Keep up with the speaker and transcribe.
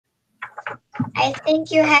I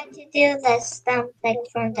think you had to do the stump like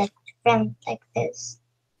from the front like this.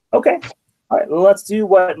 Okay. All right, let's do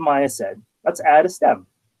what Maya said. Let's add a stem.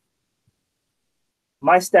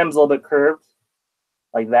 My stem's a little bit curved,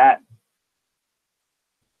 like that.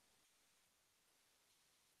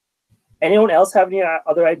 Anyone else have any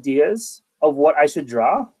other ideas of what I should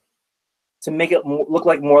draw to make it look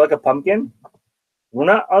like more like a pumpkin? We're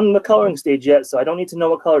not on the coloring stage yet, so I don't need to know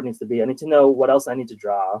what color it needs to be. I need to know what else I need to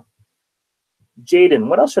draw. Jaden,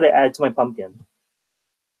 what else should I add to my pumpkin?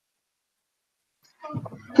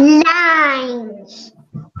 Lines.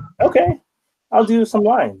 Okay, I'll do some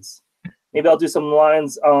lines. Maybe I'll do some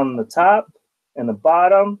lines on the top and the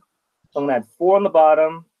bottom. So I'm gonna add 4 on the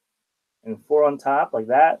bottom and 4 on top, like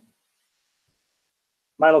that.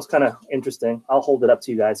 Mine looks kind of interesting. I'll hold it up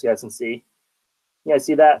to you guys so you guys can see. You guys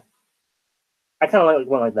see that? I kind of like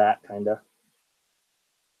one like that, kind of.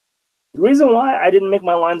 The reason why I didn't make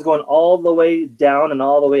my lines going all the way down and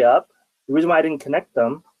all the way up, the reason why I didn't connect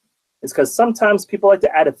them is because sometimes people like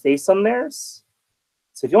to add a face on theirs.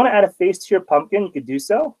 So if you want to add a face to your pumpkin, you could do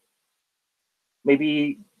so.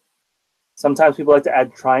 Maybe sometimes people like to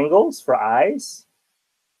add triangles for eyes.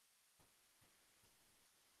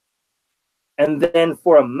 And then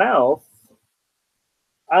for a mouth,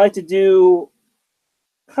 I like to do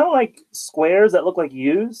kind of like squares that look like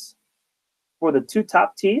U's for the 2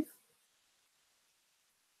 top teeth.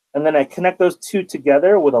 And then I connect those 2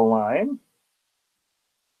 together with a line.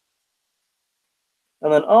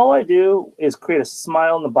 And then all I do is create a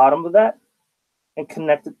smile on the bottom of that and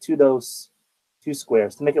connect it to those 2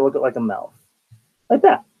 squares to make it look like a mouth, like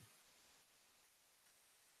that.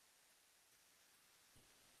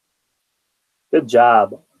 Good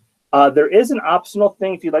job. There is an optional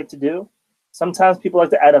thing if you'd like to do. Sometimes people like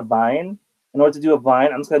to add a vine. In order to do a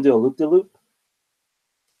vine, I'm just going to do a loop-de-loop,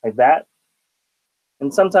 like that.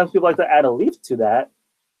 And sometimes people like to add a leaf to that.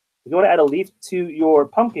 If you want to add a leaf to your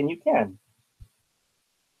pumpkin, you can.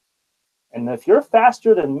 And if you're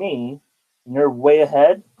faster than me, and you're way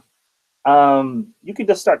ahead, you could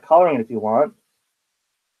just start coloring it if you want.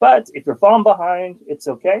 But if you're falling behind, it's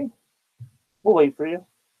okay. We'll wait for you.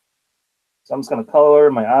 So I'm just going to color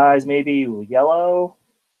my eyes maybe yellow.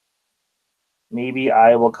 Maybe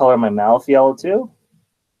I will color my mouth yellow too,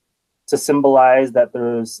 to symbolize that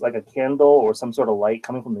there's like a candle or some sort of light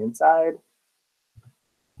coming from the inside.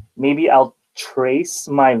 Maybe I'll trace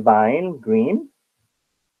my vine green.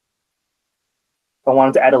 If I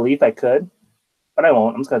wanted to add a leaf, I could, but I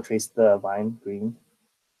won't. I'm just going to trace the vine green.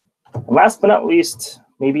 And last but not least,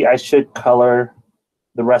 maybe I should color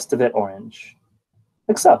the rest of it orange,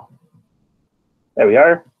 like so. There we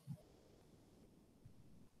are.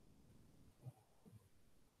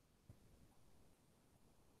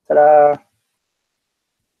 Ta-da!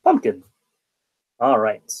 Pumpkin. All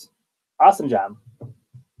right. Awesome job.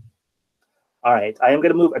 All right, I am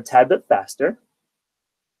going to move a tad bit faster.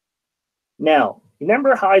 Now,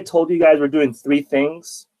 remember how I told you guys we're doing 3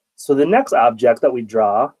 things? So the next object that we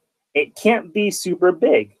draw, it can't be super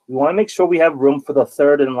big. We want to make sure we have room for the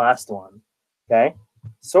 3rd and last one, okay?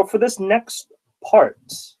 So for this next part,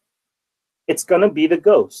 it's going to be the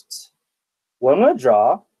ghost. What I'm going to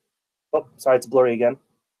draw, oh, sorry, it's blurry again.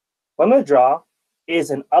 What I'm going to draw is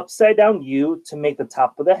an upside down U to make the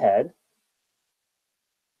top of the head.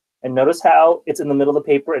 And notice how it's in the middle of the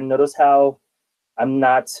paper, and notice how I'm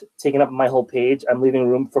not taking up my whole page. I'm leaving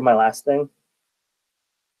room for my last thing.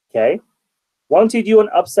 Okay. Once you do an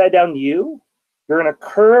upside down U, you're going to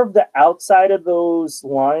curve the outside of those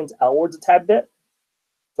lines outwards a tad bit.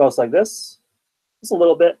 So it's like this, just a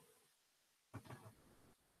little bit.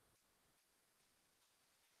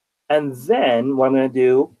 And then what I'm going to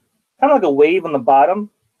do, kind of like a wave on the bottom,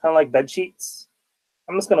 kind of like bed sheets.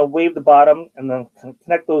 I'm just going to wave the bottom and then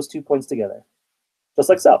connect those 2 points together, just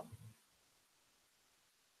like so.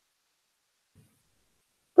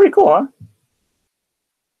 Pretty cool, huh?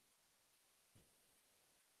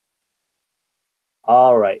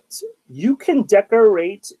 All right. You can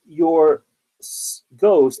decorate your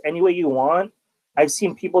ghost any way you want. I've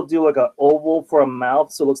seen people do like an oval for a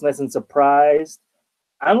mouth so it looks nice and surprised.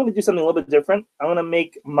 I'm going to do something a little bit different. I'm going to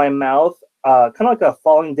make my mouth kind of like a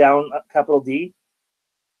falling down capital D,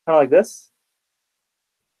 kind of like this.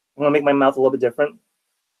 I'm going to make my mouth a little bit different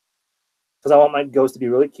because I want my ghost to be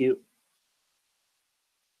really cute.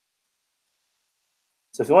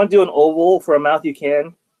 So if you want to do an oval for a mouth, you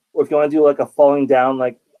can. Or if you want to do like a falling down,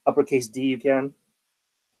 like uppercase D, you can.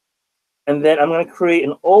 And then I'm going to create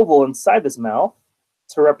an oval inside this mouth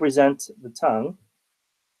to represent the tongue.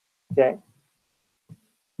 Okay.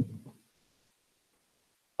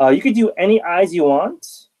 You could do any eyes you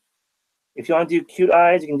want. If you want to do cute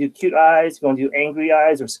eyes, you can do cute eyes. If you want to do angry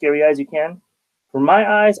eyes or scary eyes, you can. For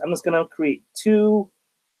my eyes, I'm just going to create 2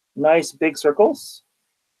 nice big circles.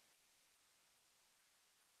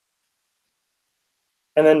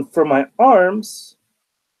 And then for my arms,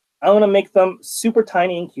 I want to make them super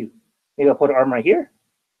tiny and cute. Maybe I'll put an arm right here.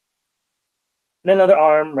 And another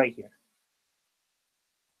arm right here.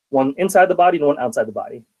 One inside the body and one outside the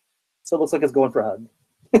body. So it looks like it's going for a hug.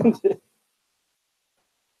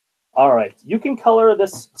 All right, you can color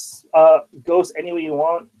this ghost any way you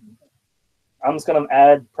want. I'm just gonna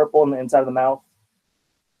add purple on the inside of the mouth.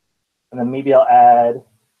 And then maybe I'll add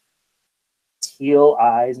teal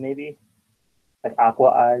eyes, maybe. Like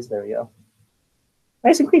aqua eyes, there we go.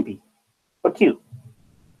 Nice and creepy, but cute.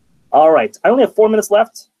 All right, I only have 4 minutes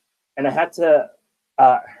left, and I had to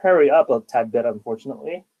hurry up a tad bit,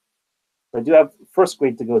 unfortunately. But I do have first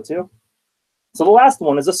grade to go to. So the last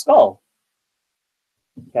one is a skull.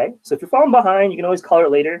 Okay, so if you're falling behind, you can always color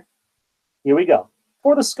it later. Here we go.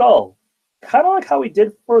 For the skull, kind of like how we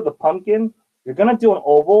did for the pumpkin, you're gonna do an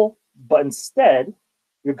oval, but instead,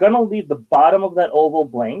 you're gonna leave the bottom of that oval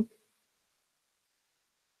blank,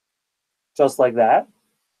 just like that.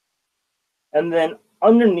 And then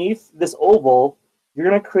underneath this oval, you're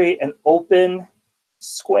gonna create an open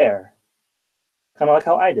square, kind of like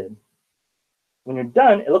how I did. When you're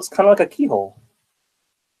done, it looks kind of like a keyhole.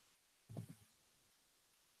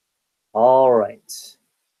 All right,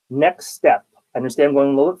 next step. I understand I'm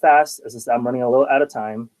going a little bit fast, as I'm running a little out of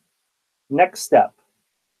time. Next step,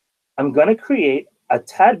 I'm gonna create a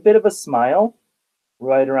tad bit of a smile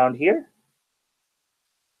right around here.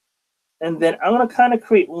 And then I'm gonna kind of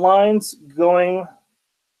create lines going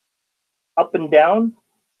up and down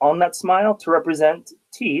on that smile to represent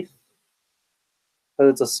teeth,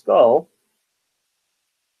 because it's a skull.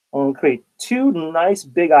 I'm gonna create 2 nice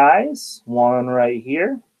big eyes, one right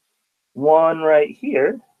here, one right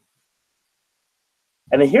here.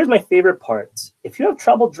 And then here's my favorite part. If you have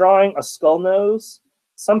trouble drawing a skull nose,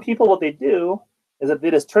 some people, what they do is that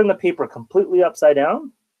they just turn the paper completely upside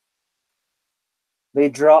down. They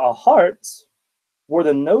draw a heart where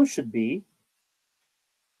the nose should be.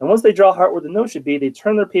 And once they draw a heart where the nose should be, they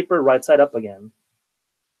turn their paper right side up again.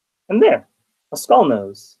 And there, a skull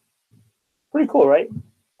nose. Pretty cool, right?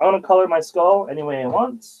 I want to color my skull any way I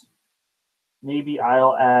want. Maybe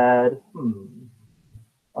I'll add,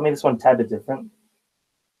 I'll make this one a tad bit different.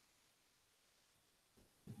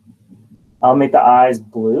 I'll make the eyes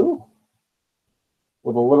blue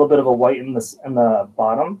with a little bit of a white in the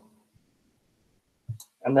bottom.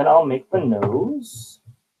 And then I'll make the nose,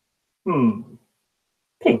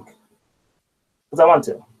 pink, because I want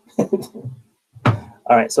to.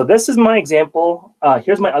 All right, so this is my example.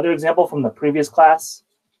 Here's my other example from the previous class.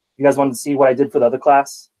 You guys wanted to see what I did for the other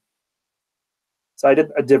class? So I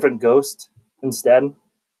did a different ghost instead in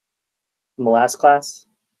the last class.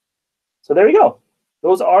 So there you go.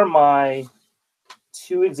 Those are my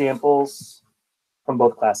 2 examples from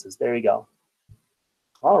both classes. There you go.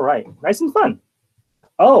 All right, nice and fun.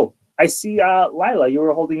 Oh, I see Lila, you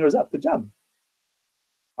were holding yours up. Good job.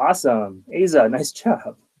 Awesome. Asa, nice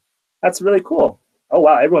job. That's really cool. Oh,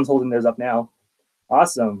 wow, everyone's holding theirs up now.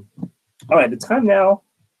 Awesome. All right, the time now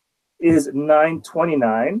is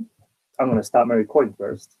 9:29. I'm going to stop my recording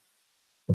first.